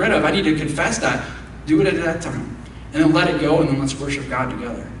need to get rid of, I need to confess that, do it at that time. And then let it go, and then let's worship God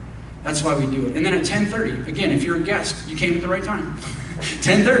together. That's why we do it. And then at 10:30, again, if you're a guest, you came at the right time.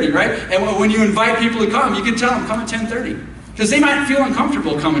 10:30, right? And when you invite people to come, you can tell them, come at 10:30. Because they might feel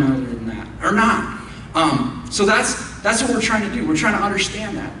uncomfortable coming earlier than that, or not. So that's what we're trying to do. We're trying to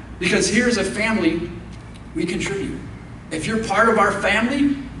understand that. Because here's a family, we contribute. If you're part of our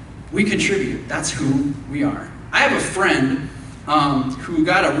family, we contribute. That's who we are. I have a friend who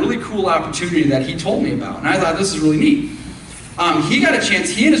got a really cool opportunity that he told me about, and I thought this is really neat. He got a chance,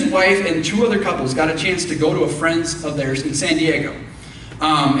 he and his wife and 2 other couples got a chance to go to a friend's of theirs in San Diego.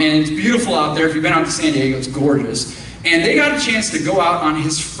 And it's beautiful out there. If you've been out to San Diego, it's gorgeous. And they got a chance to go out on,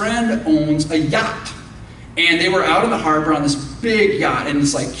 his friend owns a yacht. And they were out in the harbor on this big yacht, and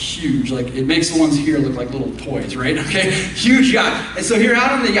it's like huge. Like, it makes the ones here look like little toys, right? Okay, huge yacht. And so here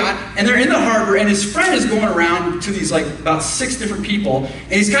out on the yacht, and they're in the harbor, and his friend is going around to these like about 6 different people,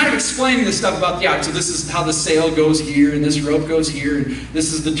 and he's kind of explaining this stuff about the yacht. So this is how the sail goes here, and this rope goes here, and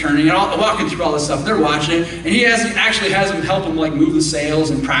this is the turning, and all, walking through all this stuff. And they're watching it, and he actually has them help him like move the sails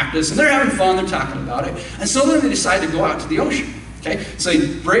and practice, and they're having fun. They're talking about it, and so then they decide to go out to the ocean. Okay, so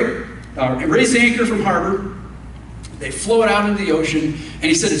they raise the anchor from harbor. They float out into the ocean, and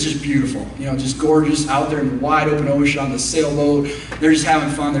he said it's just beautiful, you know, just gorgeous out there in the wide open ocean on the sailboat. They're just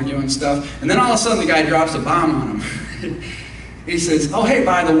having fun, they're doing stuff. And then all of a sudden the guy drops a bomb on him. He says, oh, hey,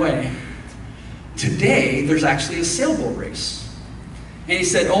 by the way, today there's actually a sailboat race. And he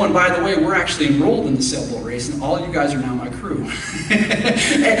said, oh, and by the way, we're actually enrolled in the sailboat race, and all you guys are now my crew.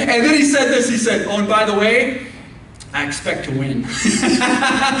 and then he said this, he said, oh, and by the way, I expect to win.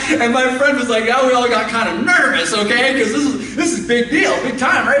 And my friend was like, oh, we all got kind of nervous, okay? Because this is big deal, big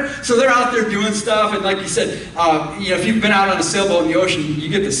time, right? So they're out there doing stuff, and like you said, you know, if you've been out on a sailboat in the ocean, you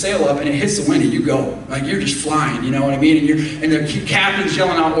get the sail up and it hits the wind and you go. Like, you're just flying, you know what I mean? And the captain's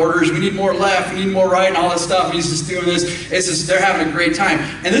yelling out orders, we need more left, we need more right, and all this stuff. And he's just doing this. It's just, they're having a great time.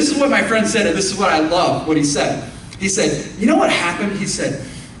 And this is what my friend said, and this is what I love, what he said. He said, you know what happened? He said,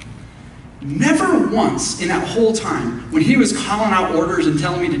 never once in that whole time, when he was calling out orders and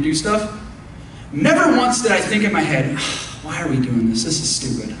telling me to do stuff, never once did I think in my head, why are we doing this? This is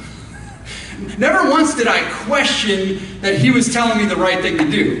stupid. Never once did I question that he was telling me the right thing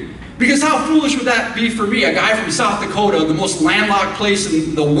to do. Because how foolish would that be for me, a guy from South Dakota, the most landlocked place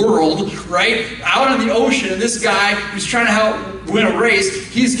in the world, right? Out on the ocean, and this guy who's trying to help win a race,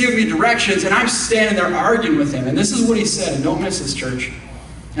 he's giving me directions, and I'm standing there arguing with him. And this is what he said, and don't miss this, church.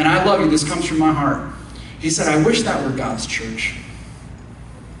 And I love you, this comes from my heart. He said, I wish that were God's church.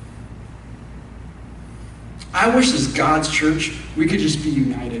 I wish as God's church, we could just be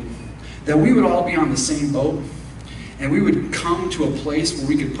united. That we would all be on the same boat, and we would come to a place where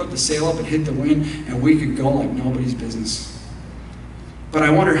we could put the sail up and hit the wind, and we could go like nobody's business. But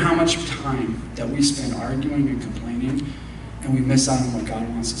I wonder how much time that we spend arguing and complaining, and we miss out on what God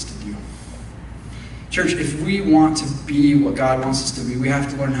wants us to do. Church, if we want to be what God wants us to be, we have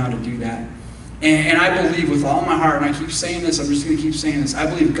to learn how to do that. And I believe with all my heart, and I keep saying this, I'm just going to keep saying this, I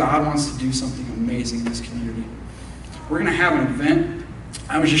believe God wants to do something amazing in this community. We're going to have an event.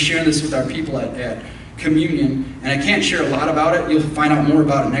 I was just sharing this with our people at Communion, and I can't share a lot about it. You'll find out more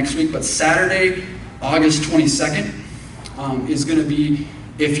about it next week. But Saturday, August 22nd, is going to be,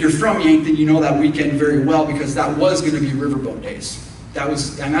 if you're from Yankton, you know that weekend very well, because that was going to be Riverboat Days.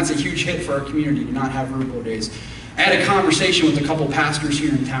 And that's a huge hit for our community to not have Riverboat Days. I had a conversation with a couple pastors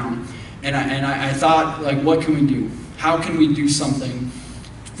here in town, and I thought, like, what can we do? How can we do something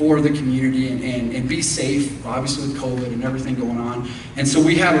for the community and be safe, obviously with COVID and everything going on. And so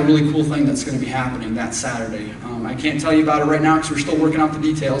we have a really cool thing that's going to be happening that Saturday. I can't tell you about it right now because we're still working out the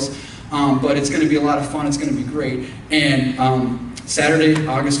details, but it's going to be a lot of fun. It's going to be great. And Saturday,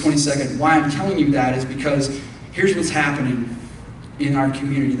 August 22nd, why I'm telling you that is because here's what's happening in our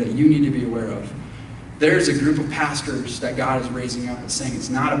community that you need to be aware of. There's a group of pastors that God is raising up and saying, it's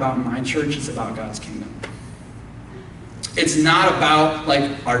not about my church, it's about God's kingdom. It's not about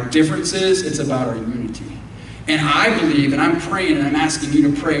like our differences, it's about our unity. And I believe, and I'm praying, and I'm asking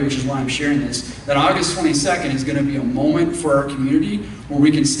you to pray, which is why I'm sharing this, that August 22nd is going to be a moment for our community where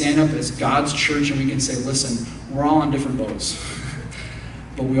we can stand up as God's church and we can say, listen, we're all on different boats,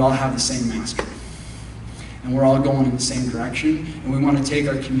 but we all have the same master. And we're all going in the same direction, and we want to take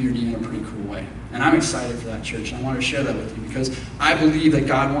our community in a pretty cool way. And I'm excited for that, church, and I want to share that with you because I believe that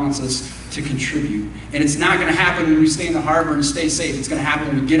God wants us to contribute. And it's not going to happen when we stay in the harbor and stay safe. It's going to happen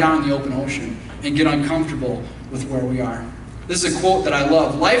when we get out in the open ocean and get uncomfortable with where we are. This is a quote that I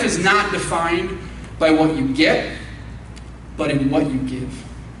love. Life is not defined by what you get, but in what you give.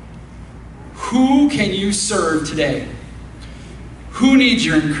 Who can you serve today? Who needs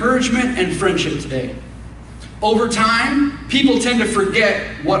your encouragement and friendship today? Over time, people tend to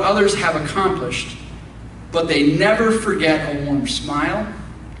forget what others have accomplished, but they never forget a warm smile,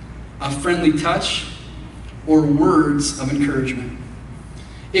 a friendly touch, or words of encouragement.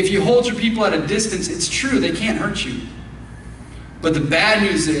 If you hold your people at a distance, it's true, they can't hurt you. But the bad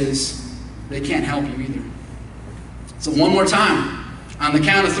news is, they can't help you either. So one more time, on the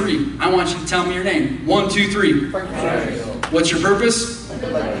count of 3, I want you to tell me your name. 1, 2, 3. What's your purpose?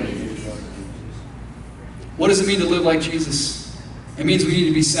 What does it mean to live like Jesus? It means we need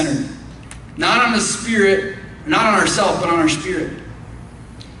to be centered. Not on the spirit, not on ourselves, but on our spirit.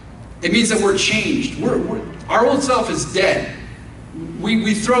 It means that we're changed. Our old self is dead.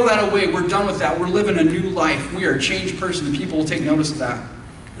 We throw that away. We're done with that. We're living a new life. We are a changed person, and people will take notice of that.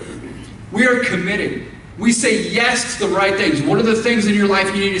 We are committed. We say yes to the right things. What are the things in your life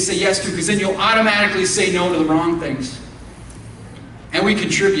you need to say yes to? Because then you'll automatically say no to the wrong things. And we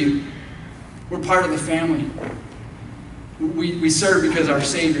contribute. We're part of the family. We serve because our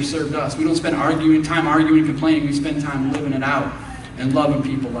Savior served us. We don't spend time arguing and complaining. We spend time living it out and loving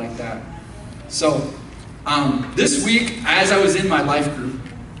people like that. So, this week, as I was in my life group,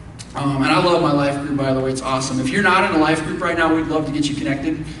 and I love my life group, by the way, it's awesome. If you're not in a life group right now, we'd love to get you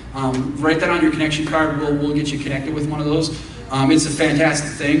connected. Write that on your connection card. We'll get you connected with one of those. It's a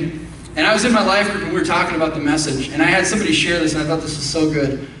fantastic thing. And I was in my life group and we were talking about the message. And I had somebody share this and I thought this was so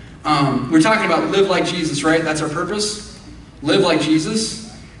good. We're talking about live like Jesus, right? That's our purpose. Live like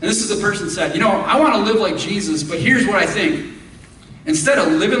Jesus. And this is the person that said, I want to live like Jesus, but here's what I think. Instead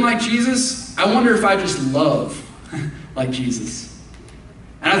of living like Jesus, I wonder if I just love like Jesus.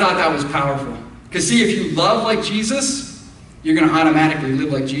 And I thought that was powerful. Because see, if you love like Jesus, you're going to automatically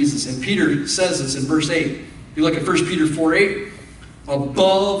live like Jesus. And Peter says this in verse 8. If you look at 1 Peter 4:8,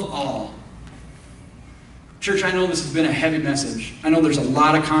 above all. Church, I know this has been a heavy message. I know there's a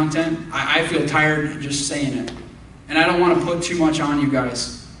lot of content. I feel tired just saying it. And I don't want to put too much on you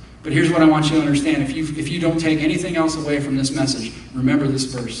guys. But here's what I want you to understand. If you don't take anything else away from this message, remember this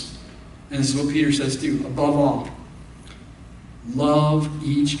verse. And this is what Peter says too. Above all, love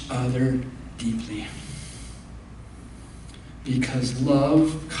each other deeply. Because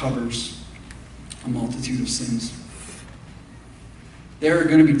love covers a multitude of sins. There are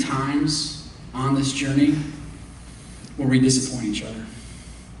going to be times on this journey where we disappoint each other.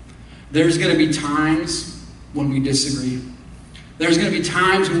 There's going to be times when we disagree. There's going to be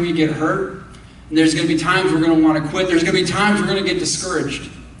times when we get hurt. And there's going to be times we're going to want to quit. There's going to be times we're going to get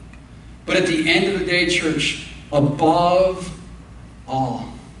discouraged. But at the end of the day, church, above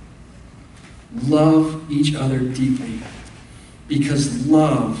all, love each other deeply. Because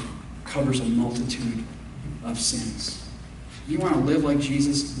love covers a multitude of sins. You want to live like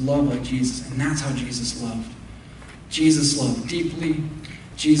Jesus? Love like Jesus. And that's how Jesus loved. Jesus loved deeply.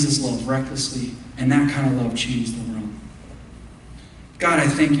 Jesus loved recklessly. And that kind of love changed the world. God, I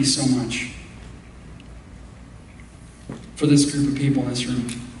thank you so much for this group of people in this room.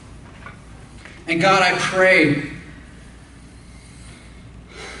 And God, I pray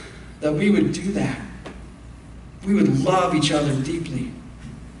that we would do that. We would love each other deeply.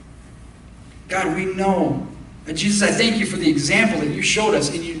 God, we know that Jesus, I thank you for the example that you showed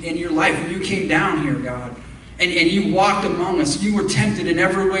us in your life when you came down here, God. And you walked among us. You were tempted in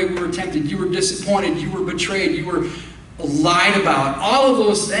every way we were tempted. You were disappointed. You were betrayed. You were lied about. All of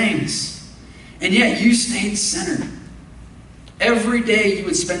those things. And yet you stayed centered. Every day you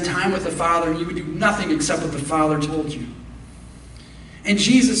would spend time with the Father and you would do nothing except what the Father told you. And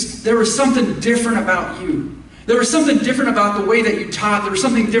Jesus, there was something different about you. There was something different about the way that you taught. There was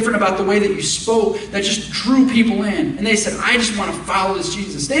something different about the way that you spoke that just drew people in. And they said, I just want to follow this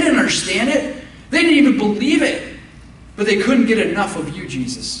Jesus. They didn't understand it. They didn't even believe it. But they couldn't get enough of you,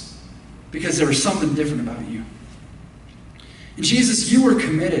 Jesus. Because there was something different about you. And Jesus, you were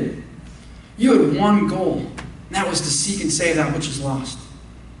committed. You had one goal, and that was to seek and save that which is lost.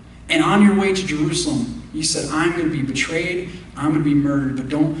 And on your way to Jerusalem, you said, I'm going to be betrayed, I'm going to be murdered, but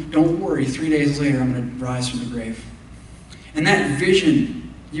don't worry, 3 days later I'm going to rise from the grave. And that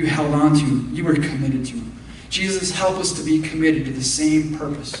vision you held on to, you were committed to. Jesus, help us to be committed to the same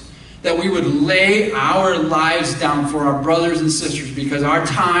purpose, that we would lay our lives down for our brothers and sisters, because our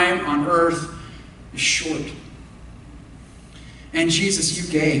time on earth is short. And Jesus,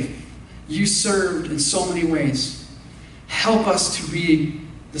 you gave. You served in so many ways. Help us to be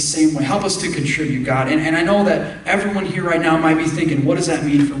the same way. Help us to contribute, God. And I know that everyone here right now might be thinking, what does that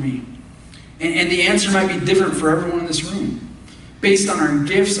mean for me? And the answer might be different for everyone in this room, based on our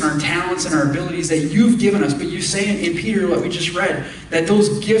gifts and our talents and our abilities that you've given us. But you say in Peter, what we just read, that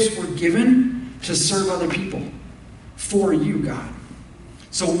those gifts were given to serve other people for you, God.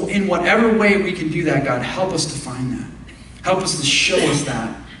 So in whatever way we can do that, God, help us to find that. Help us to show us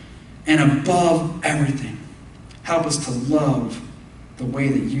that. And above everything, help us to love the way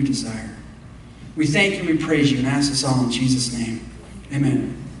that you desire. We thank you and we praise you and ask this all in Jesus' name.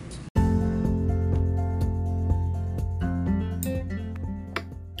 Amen.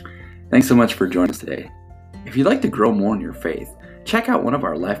 Thanks so much for joining us today. If you'd like to grow more in your faith, check out one of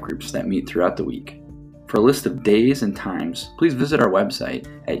our life groups that meet throughout the week. For a list of days and times, please visit our website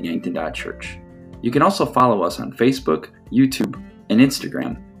at yankton.church. You can also follow us on Facebook, YouTube, and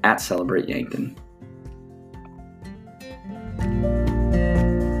Instagram @CelebrateYankton.